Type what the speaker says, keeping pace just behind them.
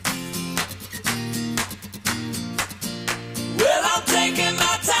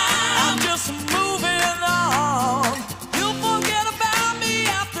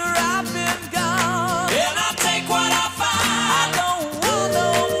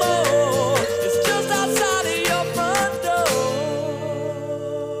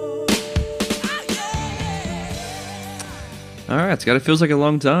Scott. It feels like a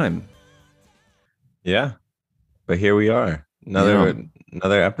long time. Yeah, but here we are. Another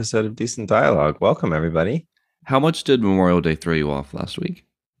episode of Decent Dialogue. Welcome everybody. How much did Memorial Day throw you off last week?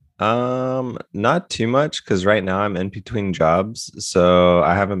 Not too much because right now I'm in between jobs, so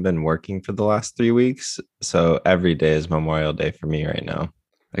I haven't been working for the last 3 weeks. So every day is Memorial Day for me right now.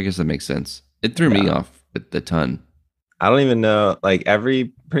 I guess that makes sense. It threw me Yeah. off a ton. I don't even know, like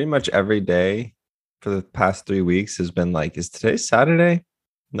pretty much every day for the past 3 weeks has been like, is today Saturday?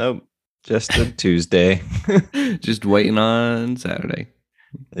 Nope, just a Tuesday. Just waiting on Saturday.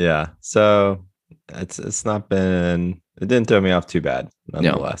 Yeah. So it's not been it didn't throw me off too bad, No,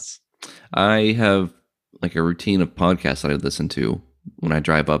 nonetheless. I have like a routine of podcasts that I listen to when I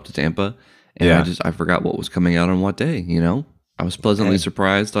drive up to Tampa, and Yeah. I forgot what was coming out on what day. I was pleasantly Hey.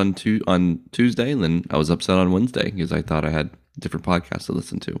 surprised on Tuesday, and then I was upset on Wednesday because I thought I had different podcasts to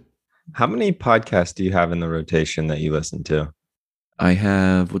listen to. How many podcasts do you have in the rotation that you listen to? I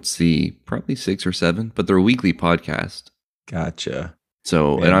have, let's see, probably 6 or 7, but they're a weekly podcast. Gotcha.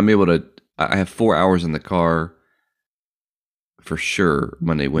 So, and Man. I'm able to, I have 4 hours in the car for sure,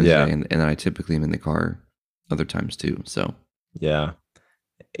 Monday, Wednesday, Yeah. and then I typically am in the car other times too. So, Yeah.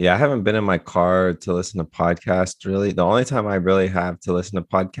 Yeah, I haven't been in my car to listen to podcasts really. The only time I really have to listen to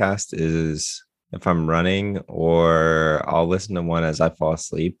podcast is if I'm running, or I'll listen to one as I fall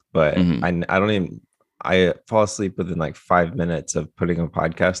asleep. But mhm, I don't even I fall asleep within like 5 minutes of putting a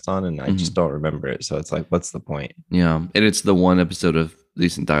podcast on, and I just mhm. don't remember it. So it's like, what's the point? Yeah. And it's the one episode of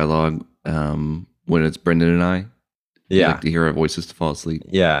Decent Dialogue when it's Brendan and I. You like Yeah. to hear our voices to fall asleep.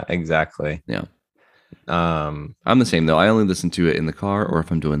 Yeah, exactly. Yeah. Um, I'm the same though. I only listen to it in the car or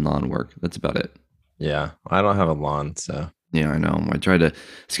if I'm doing lawn work. That's about it. yeah, I don't have a lawn, so Yeah, I know.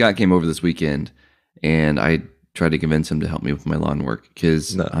 Scott came over this weekend and I tried to convince him to help me with my lawn work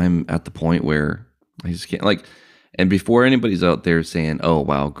because no. I'm at the point where I just can't, like, and before anybody's out there saying, oh,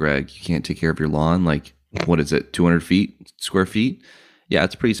 wow, Greg, you can't take care of your lawn. Like, what is it? 200 square feet? Yeah,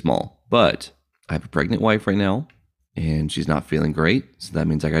 it's pretty small, but I have a pregnant wife right now and she's not feeling great. So that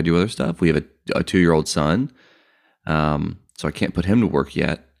means I got to do other stuff. We have a 2-year-old son. So I can't put him to work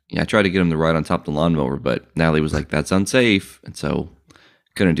yet. Yeah, I tried to get him to ride on top of the lawnmower, but Natalie was like, "That's unsafe," and so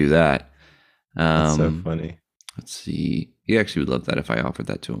couldn't do that. That's so Um, funny. let's see. He actually would love that if I offered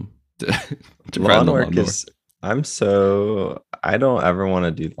that to him to ride on Lawn the work lawnmower. is I don't ever want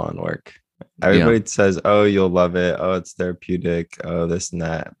to do lawn work. Yeah, Everybody says, "Oh, you'll love it. Oh, it's therapeutic. Oh, this and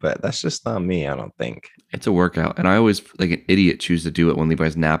that." But that's just not me, I don't think. it's a workout, and I always like an idiot choose to do it when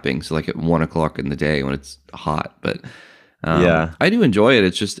Levi's napping. So like at 1 o'clock in the day when it's hot, but Yeah. I do enjoy it.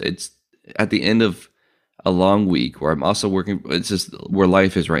 It's at the end of a long week where I'm also working. It's just where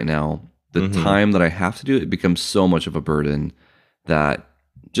life is right now. The Hmm. time that I have to do it becomes so much of a burden that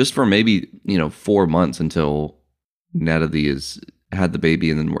just for maybe 4 months until Natalie is had the baby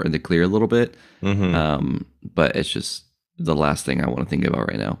and then we're in the clear a little bit. Hmm. But it's just the last thing I want to think about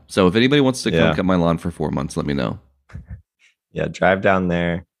right now. So if anybody wants to come Yeah. cut my lawn for 4 months, let me know. Yeah. Drive down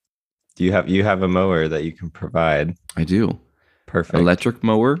there. Do you have a mower that you can provide? I do. Perfect. Electric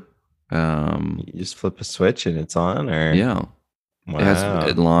mower. Um, You just flip a switch and it's on, or yeah, it has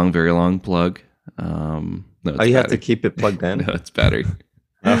a wow. long, very long plug. No, Oh, it's you have to battery. keep it plugged No, in. it's battery.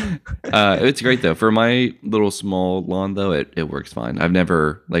 Oh. It's great though. For my little small lawn though, it works fine. I've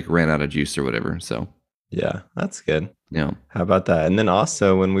never like ran out of juice or whatever. So Yeah, that's good. yeah. How about that? And then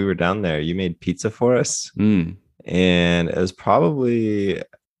also when we were down there, you made pizza for us, Mm, and it was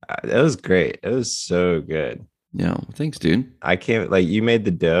great. It was so good. yeah. Well, thanks, dude. I can't like you made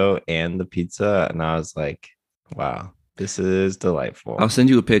the dough and the pizza, and I was like, wow, this is I'll delightful. send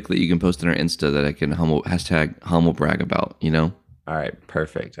you a pic that you can post on our Insta that I can humble brag about, you know? All right,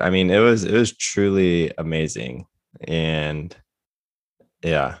 perfect. I mean, it was truly amazing. And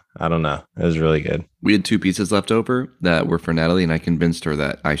yeah, I don't know. It was really good. We had 2 pizzas left over that were for Natalie, and I convinced her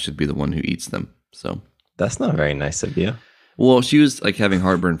that I should be the one who eats them. So, That's not very nice of you. well, she was like having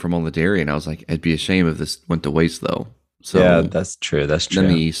heartburn from all the dairy, and I was like, it'd be a shame if this went to waste though. Yeah, So that's true. That's let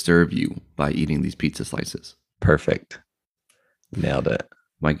true. me serve you by eating these pizza slices. Perfect. Nailed it.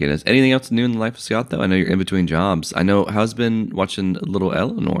 My goodness. Anything else new in the life of Scott, though? I know you're in between jobs. I know, how's been watching little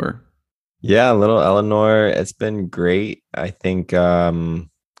Eleanor? Yeah, little Eleanor, it's been great. I think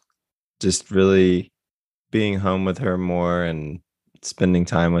just really being home with her more and spending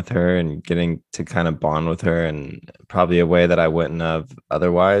time with her and getting to kind of bond with her and probably a way that I wouldn't have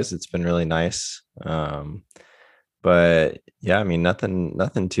otherwise. It's been really nice. But yeah, I mean,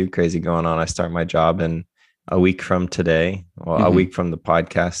 nothing too crazy going on. I start my job in a week from today. Well, a Hmm. week from the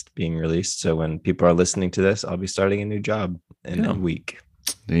podcast being released. So when people are listening to this, I'll be starting a new job in Yeah, a week.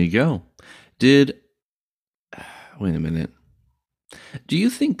 there you go. Did, wait a minute. Do you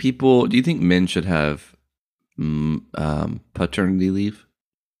think men should have paternity leave?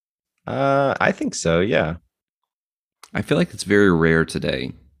 I think so. Yeah. I feel like it's very rare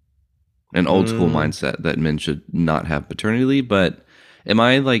today, an old school Mm, mindset that men should not have paternity leave. But am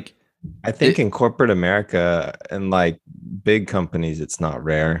I like I think it? in corporate America and like big companies, it's not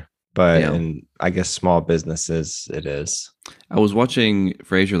rare, but Yeah, in I guess small businesses, it is. I was watching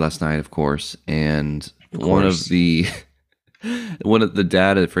Frasier last night, of course, and Of course. one of the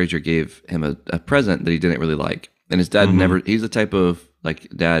dad at Frasier gave him a present that he didn't really like, and his dad Hmm. never. He's the type of like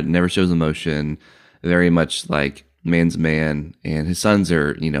dad never shows emotion, very much like man's man, and his sons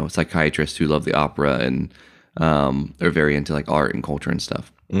are psychiatrists who love the opera and are very into like art and culture and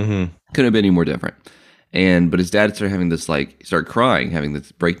stuff. Hmm. Couldn't have been any more different. But his dad started having this like start crying, having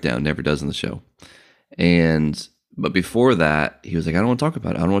this breakdown, never does in the show. And but before that, he was like, I don't want to talk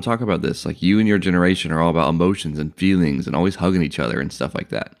about it. I don't want to talk about this. Like you and your generation are all about emotions and feelings and always hugging each other and stuff like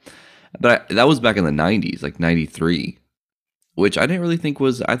that. But that was back in the 90s, like 93, which I didn't really think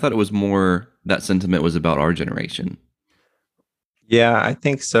was, I thought it was more that sentiment was about our generation. Yeah, I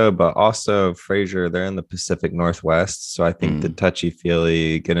think so. But also, Frasier, they're in the Pacific Northwest. So I think the Mm. touchy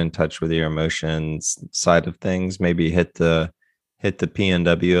feely, get in touch with your emotions side of things, maybe hit the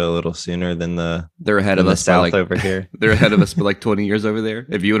PNW a little sooner They're ahead of than the us by South like, over here. they're ahead of us by like 20 years over there.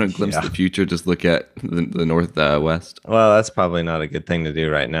 If you want to glimpse Yeah. the future, just look at the North West. Well, that's probably not a good thing to do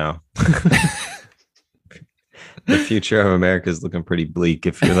right now. The future of America is looking pretty bleak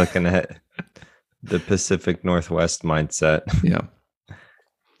if you're looking at the Pacific Northwest mindset. Yeah.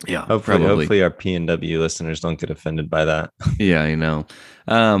 Yeah, Hopefully, probably. hopefully our PNW listeners don't get offended by that. Yeah, I know.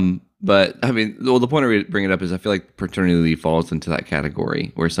 But I mean, well, the point I bring it up is I feel like paternity leave falls into that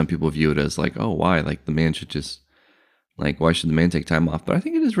category where some people view it as like, oh, why? Like the man should just like, why should the man take time off? But I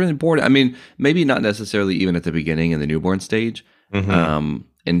think it is really important. I mean, maybe not necessarily even at the beginning in the newborn stage, Hmm.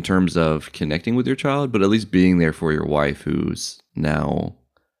 in terms of connecting with your child, but at least being there for your wife who's now,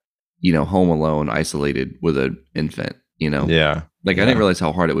 home alone, isolated with an infant. Yeah, Like I didn't yeah, realize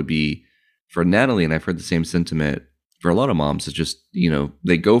how hard it would be for Natalie, and I've heard the same sentiment for a lot of moms. It's just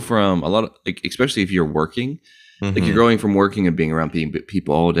they go from a lot of like, especially if you're working, like you're hmm, going from working and being around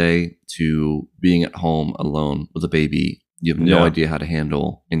people all day to being at home alone with a baby. You have no yeah, idea how to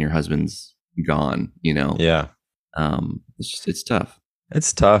handle, and your husband's gone. yeah. It's tough.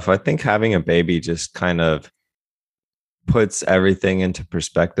 It's tough. I think having a baby just kind of puts everything into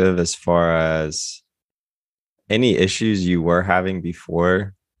perspective as far as any issues you were having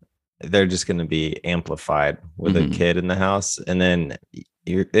before, they're just going to be amplified with a Hmm. kid in the house. And then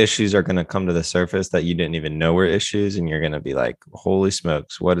your issues are going to come to the surface that you didn't even know were issues. And you're going to be like, holy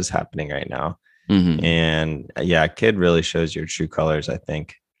smokes, what is happening right now? Hmm. And yeah, a kid really shows your true colors, I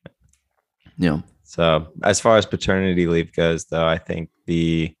think. Yeah. So as far as paternity leave goes, though, I think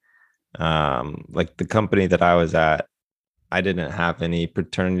like the company that I was at, I didn't have any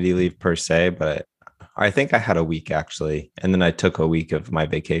paternity leave per se, but I think I had a week actually. And then I took a week of my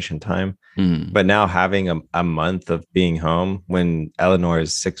vacation time. Hmm. But now having a month of being home when Eleanor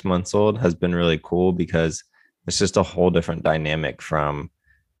is 6 months old has been really cool because it's just a whole different dynamic from,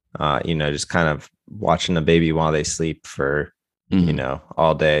 just kind of watching the baby while they sleep for, Hmm.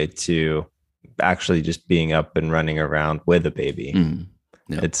 all day to actually just being up and running around with a baby. Hmm.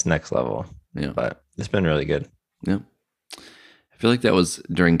 Yeah. It's next level, Yeah. but it's been really good. Yeah. I feel like that was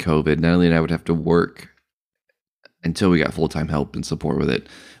during COVID. Natalie and I would have to work until we got full time help and support with it.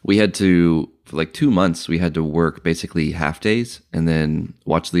 We had to, for like 2 months, we had to work basically half days and then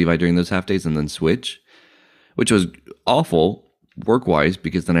watch Levi during those half days and then switch, which was awful work wise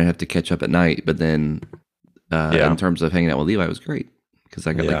because then I'd have to catch up at night. But then in Yeah. terms of hanging out with Levi, it was great because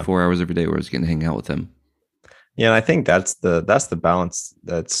I got like Yeah. 4 hours every day where I was getting to hang out with him. Yeah, and I think that's the balance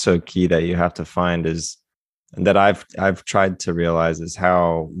that's so key that you have to find is and that I've tried to realize is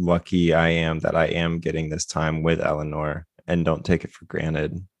how lucky I am that I am getting this time with Eleanor and don't take it for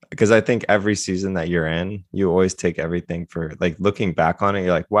granted. Because I think every season that you're in, you always take everything for like looking back on it,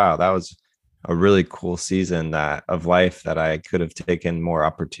 you're like, wow, that was a really cool season that of life that I could have taken more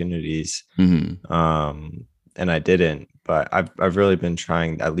opportunities. Hmm. And I didn't, but I've really been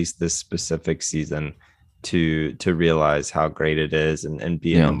trying at least this specific season to realize how great it is and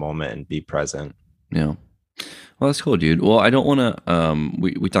be in the Yeah. moment and be present. Yeah. Well, that's cool, dude. Well, I don't want to,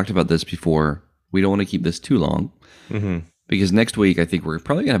 we talked about this before. We don't want to keep this too long Hmm. because next week I think we're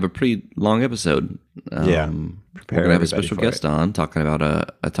probably gonna have a pretty long episode. Yeah. We're Prepare gonna have a everybody special for it. guest on talking about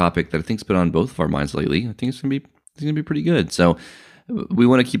a topic that I think's been on both of our minds lately. I think it's gonna be pretty good. So we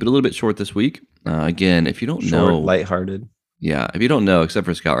want to keep it a little bit short this week. Again, if you don't Short, know, lighthearted. yeah, if you don't know, except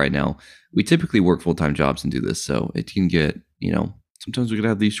for Scout right now, we typically work full time jobs and do this, so it can get sometimes we gotta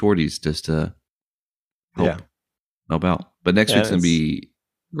have these shorties just to Yeah. help out. But next week's gonna It's be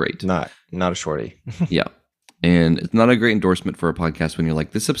great. not a shorty. Yeah. And it's not a great endorsement for a podcast when you're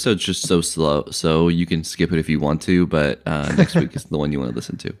like, this episode's just so slow. So you can skip it if you want to, but next week is the one you want to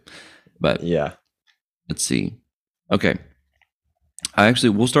listen to. But Yeah. let's see. Okay.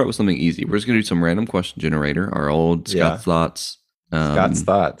 We'll start with something easy. We're just going to do some random question generator, our old Scott's Thoughts. Scott's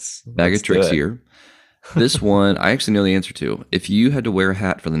Thoughts. Bag of tricks here. This one, I actually know the answer to. If you had to wear a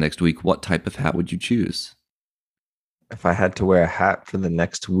hat for the next week, what type of hat would you choose? If I had to wear a hat for the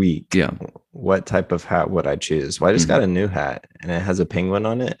next week, Yeah. what type of hat would I choose? Well, I just got a new hat and it has a penguin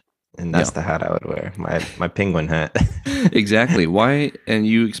on it. And that's the hat I would wear. My penguin hat. Exactly. Why? And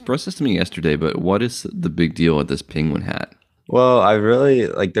you expressed this to me yesterday, but what is the big deal with this penguin hat? Well, I really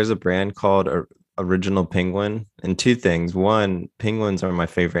like there's a brand called Original Penguin, and two things. One, penguins are my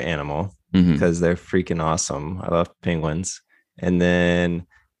favorite animal because they're freaking awesome. I love penguins. And then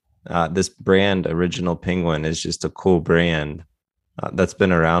this brand, Original Penguin, is just a cool brand that's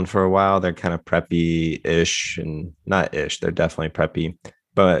been around for a while. They're kind of preppy-ish, and not ish, they're definitely preppy.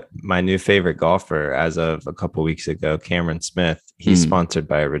 But my new favorite golfer, as of a couple weeks ago, Cameron Smith, he's sponsored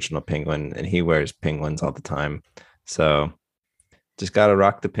by Original Penguin, and he wears penguins all the time. So just got to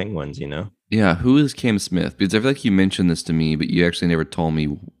rock the penguins, you know? Yeah. Who is Cam Smith? Because I feel like you mentioned this to me, but you actually never told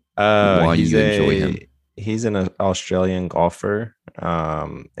me why you enjoy him. He's an Australian golfer,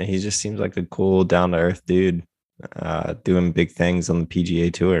 and he just seems like a cool, down-to-earth dude doing big things on the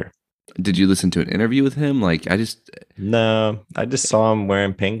PGA Tour. Did you listen to an interview with him? No, I just saw him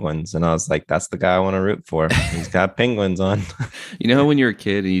wearing penguins, and I was like, that's the guy I want to root for. He's got penguins on. You know, when you're a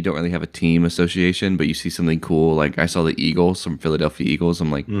kid and you don't really have a team association, but you see something cool, like I saw the Eagles, some Philadelphia Eagles.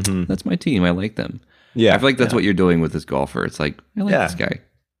 I'm like, that's my team. I like them. Yeah, I feel like that's what you're doing with this golfer. It's like, I like this guy.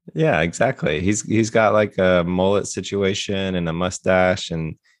 Yeah, exactly. He's got like a mullet situation and a mustache,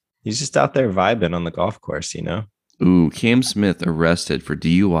 and he's just out there vibing on the golf course, you know? Ooh, Cam Smith arrested for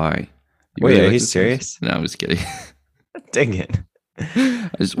DUI. Wait, are you serious? No, I'm just kidding. Dang it. I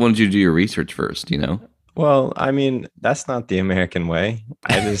just wanted you to do your research first, you know? Well, I mean, that's not the American way.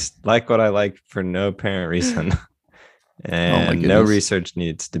 I just like what I like for no apparent reason. And no research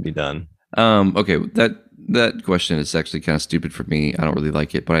needs to be done. Okay, that question is actually kind of stupid for me. I don't really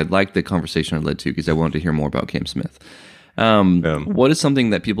like it, but I like the conversation I led to because I wanted to hear more about Cam Smith. What is something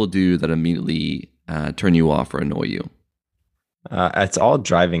that people do that immediately turn you off or annoy you? It's all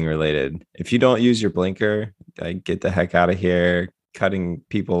driving related. If you don't use your blinker, like get the heck out of here, cutting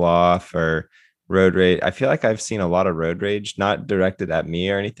people off or road rage. I feel like I've seen a lot of road rage, not directed at me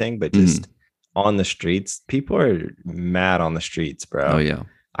or anything, but just on the streets. People are mad on the streets, bro. Oh, yeah.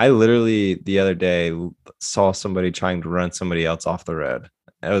 I literally the other day saw somebody trying to run somebody else off the road.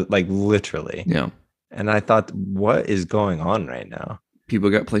 Like literally. Yeah. And I thought, what is going on right now?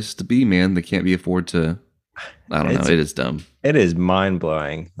 People got places to be, man. They can't be afford to. I don't know. It is dumb. It is mind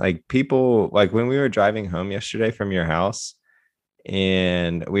blowing. Like people, like when we were driving home yesterday from your house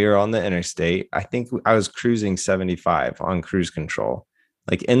and we were on the interstate, I think I was cruising 75 on cruise control,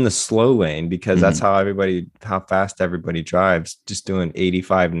 like in the slow lane, because that's how fast everybody drives, just doing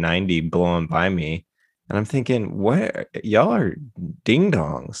 85, 90 blowing by me. And I'm thinking, what? Y'all are ding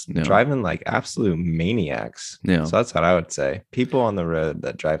dongs driving like absolute maniacs. Yeah. So that's what I would say. People on the road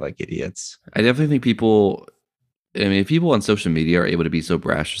that drive like idiots. I definitely think if people on social media are able to be so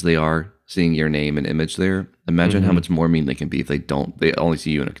brash as they are, seeing your name and image there, imagine how much more mean they can be if they only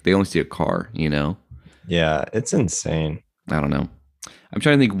see you they only see a car, you know? Yeah, it's insane. I don't know. I'm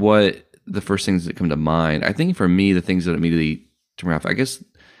trying to think what the first things that come to mind. I think for me, the things that immediately turn me off, I guess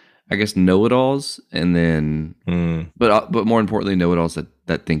know-it-alls, and then, but more importantly, know-it-alls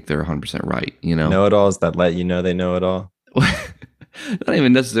that think they're 100% right. You know, know-it-alls that let you know they know it all. Not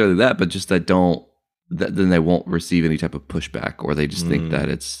even necessarily that, but just then they won't receive any type of pushback, or they just think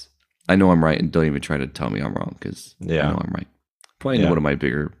that I know I'm right, and don't even try to tell me I'm wrong because I know I'm right. Probably one of my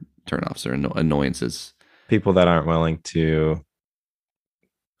bigger turnoffs or annoyances. People that aren't willing to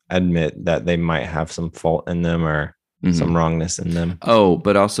admit that they might have some fault in them or some wrongness in them. Oh,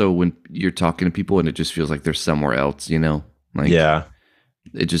 but also when you're talking to people and it just feels like they're somewhere else, you know? Like, yeah.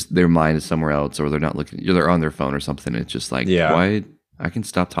 It just, their mind is somewhere else, or they're not looking, they're on their phone or something. It's just like, why? I can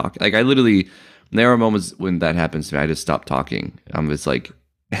stop talking. Like, I literally, there are moments when that happens to me. I just stop talking. I'm just like,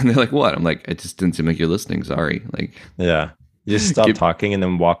 and they're like, what? I'm like, it just didn't seem like you're listening. Sorry. Like, yeah. You just stop talking and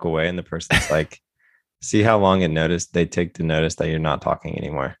then walk away. And the person's like, see how long they take to notice that you're not talking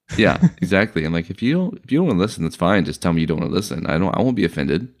anymore. Yeah, exactly. I'm like, if you don't want to listen, that's fine. Just tell me you don't want to listen. I won't be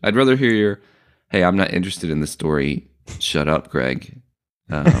offended. I'd rather hear your, hey, I'm not interested in this story. Shut up, Greg.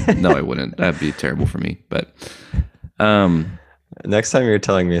 No, I wouldn't. That'd be terrible for me. But Next time you're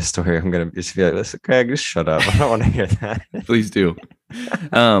telling me a story, I'm gonna just be like, "Listen, Craig, just shut up. I don't want to hear that." Please do.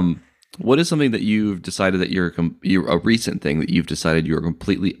 Um, what is something that you've decided that you're a recent thing that you've decided you're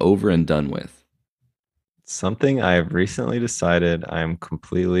completely over and done with? Something I've recently decided I'm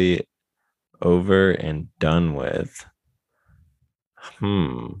completely over and done with.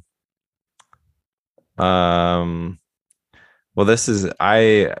 Hmm. Um, well, this is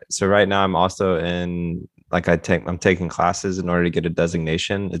I so right now I'm also in like I'm taking classes in order to get a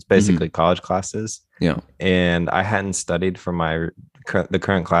designation. It's Hmm. basically college classes. Yeah. And I hadn't studied for the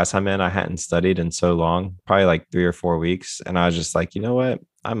current class I'm in. I hadn't studied in so long, probably like 3 or 4 weeks. And I was just like, you know what?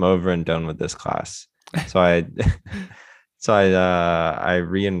 I'm over and done with this class. So I I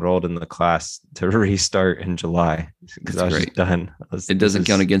re-enrolled in the class to restart in July because That's I was just great. done. It This doesn't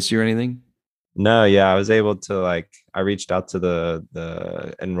count is against you or anything? no, yeah, I was able to like I reached out to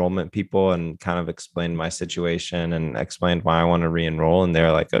the enrollment people and kind of explained my situation and explained why I want to re-enroll, and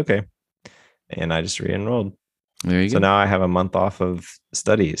they're like, okay. And I just re-enrolled. There So you now I have a month off of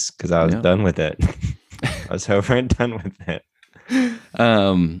studies because I was go. done with it. I was over and done with it.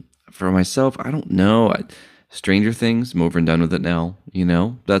 Yeah. For myself, I don't know. Stranger Things, I'm over and done with it now.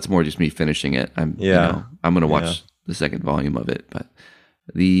 That's more just me finishing it. Yeah. I'm gonna Yeah. watch the second volume of it. But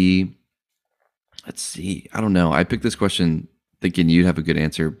the let's see. I don't know. I picked this question thinking you'd have a good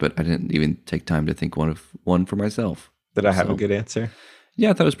answer, but I didn't even take time to think one for myself. Did I have a So good answer?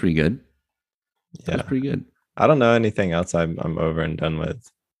 yeah, I thought it was pretty good. That was Yeah. pretty good. I don't know anything else I'm over and done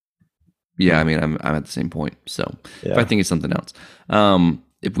with. Yeah, I Hmm. mean, I'm at the same point. So if I Yeah. think it's something else,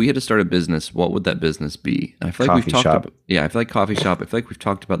 if we had to start a business, what would that business be? I feel like we've Coffee talked shop. about, yeah, I feel like coffee shop. I feel like we've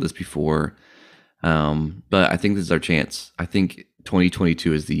talked about this before, but I think this is our chance. I think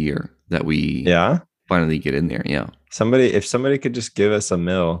 2022 is the year that we Yeah. finally get in there. Yeah. If somebody could just give us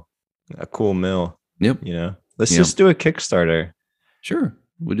a cool mill, Yep. let's Yep. just do a Kickstarter. Sure.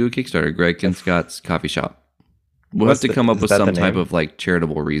 We'll do a Kickstarter. Greg and If Scott's coffee shop. We'll have to come up is with that the some type name? of like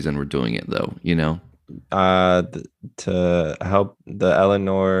charitable reason we're doing it, though. To help the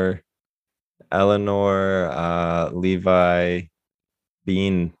Eleanor Levi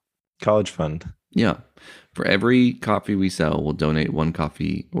Bean College Fund. Yeah. For every coffee we sell, we'll donate one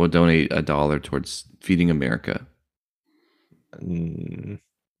coffee. We'll donate $1 towards feeding America. Mm.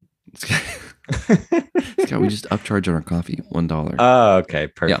 Scott, we just upcharge on our coffee $1. Oh, okay, Yeah.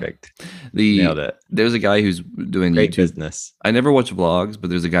 perfect. Nailed it. There's a guy who's doing Great YouTube. business. I never watch vlogs, but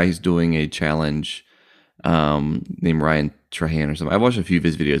there's a guy who's doing a challenge named Ryan Trahan or something. I've watched a few of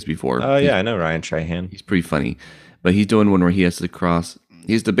his videos before. Oh yeah, I know Ryan Trahan. He's pretty funny, but he's doing one where he has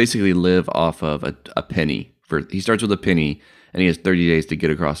to basically live off of a penny. He starts with a penny and he has 30 days to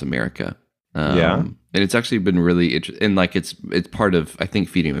get across America. Yeah. And it's actually been really interesting. And like it's part of, I think,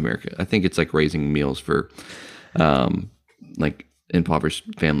 feeding America. I think it's like raising meals for like impoverished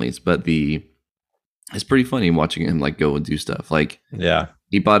families. But it's pretty funny watching him like go and do stuff. Like Yeah.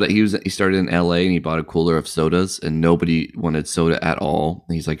 he started in LA and he bought a cooler of sodas and nobody wanted soda at all.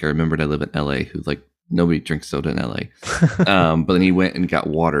 And he's like, I remembered I live in LA, who like nobody drinks soda in LA. But then he went and got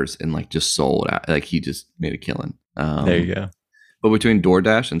waters and like just sold out. Like he just made a killing. There you go. But between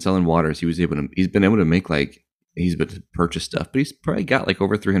DoorDash and selling waters, he's been able to make like, he's been to purchase stuff, but he's probably got like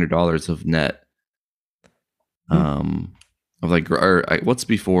over $300 of net. Of like, what's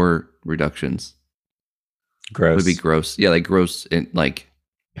before reductions? Gross. Would be gross. Yeah, like gross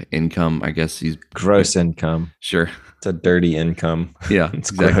income. I guess he's gross income. Sure. It's a dirty income. Yeah,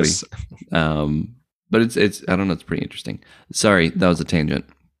 It's exactly. gross. But it's I don't know. It's pretty interesting. Sorry, that was a tangent.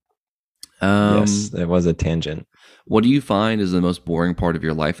 Yes, it was a tangent. What do you find is the most boring part of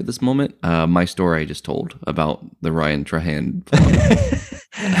your life at this moment? My story I just told about the Ryan Trahan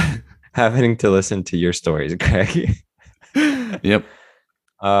vlog. Having to listen to your stories, Greg. Yep.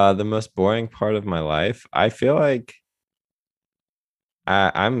 The most boring part of my life, I feel like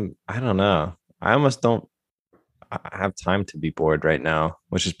I don't know. I almost don't have time to be bored right now,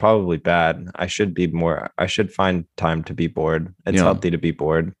 which is probably bad. I should find time to be bored. It's Yeah. healthy to be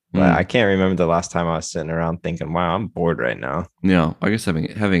bored. But I can't remember the last time I was sitting around thinking, wow, I'm bored right now. Yeah. I guess having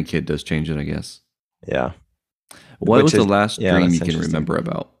a kid does change it, I guess. Yeah. What was the last dream that's you can interesting. remember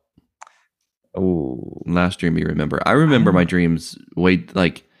about? Ooh. Last dream you remember? I remember my dreams way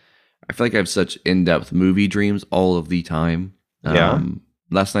like I feel like I have such in-depth movie dreams all of the time. Yeah.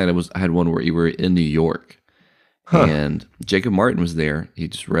 Last night I had one where you were in New York, Huh. and Jacob Martin was there.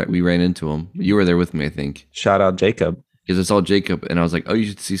 We ran into him. You were there with me, I think, Shout out Jacob. because I saw Jacob and I was like, "Oh, you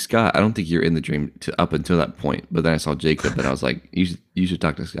should see Scott." I don't think you're in the dream up until that point, but then I saw Jacob and I was like, "You should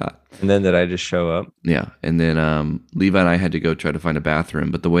talk to Scott." And then did I just show up? Yeah, and then Levi and I had to go try to find a bathroom,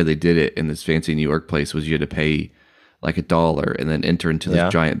 but the way they did it in this fancy New York place was you had to pay like $1 and then enter into this Yeah.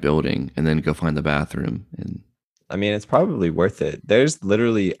 giant building and then go find the bathroom. And I mean, it's probably worth it. There's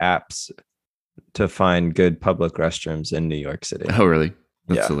literally apps to find good public restrooms in New York City. oh, really?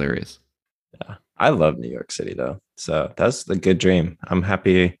 That's Yeah. hilarious. Yeah. I love New York City though. So that's the good dream. I'm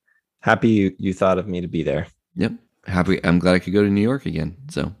happy you thought of me to be there. Yep. Happy. I'm glad I could go to New York again.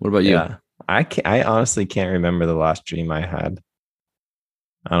 So, what about you? Yeah. I honestly can't remember the last dream I had.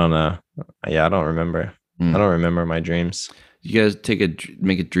 I don't know. Yeah, I don't remember. Mm. I don't remember my dreams. You guys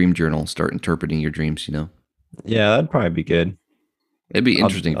make a dream journal, start interpreting your dreams, you know? Yeah, that'd probably be good. It'd be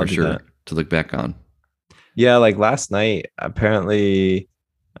interesting I'll for do sure that. to look back on. Yeah, like last night, apparently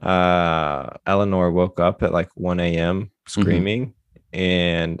Eleanor woke up at like 1 a.m. screaming,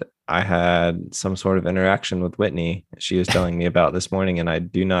 and I had some sort of interaction with Whitney. She was telling me about this morning, and I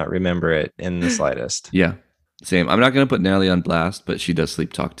do not remember it in the slightest. Yeah, same. I'm not going to put Natalie on blast, but she does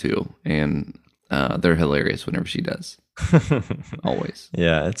sleep talk too. And they're hilarious whenever she does. Always.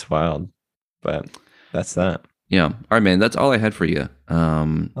 Yeah, it's wild. But that's that. Yeah. All right, man. That's all I had for you.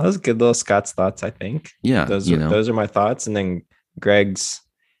 That was good little Scott's thoughts, I think. Yeah. Those are my thoughts. And then Greg's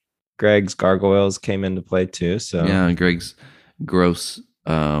gargoyles came into play too. So yeah, and Greg's gross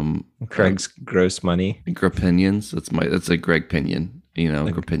Greg's gross money. Grapinions. That's a Greg Pinion,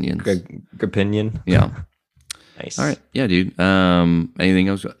 Grapinions. Grapinion. Yeah. Nice. All right. Yeah, dude. Anything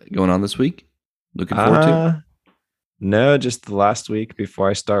else going on this week? Looking forward to? No, just the last week before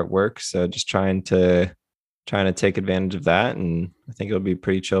I start work. So just trying to take advantage of that. And I think it'll be a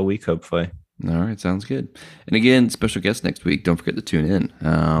pretty chill week, hopefully. All right. Sounds good. And again, special guest next week. Don't forget to tune in.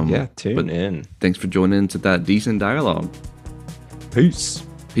 Tune in. Thanks for joining into that decent dialogue. Peace.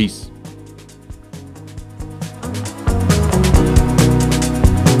 Peace.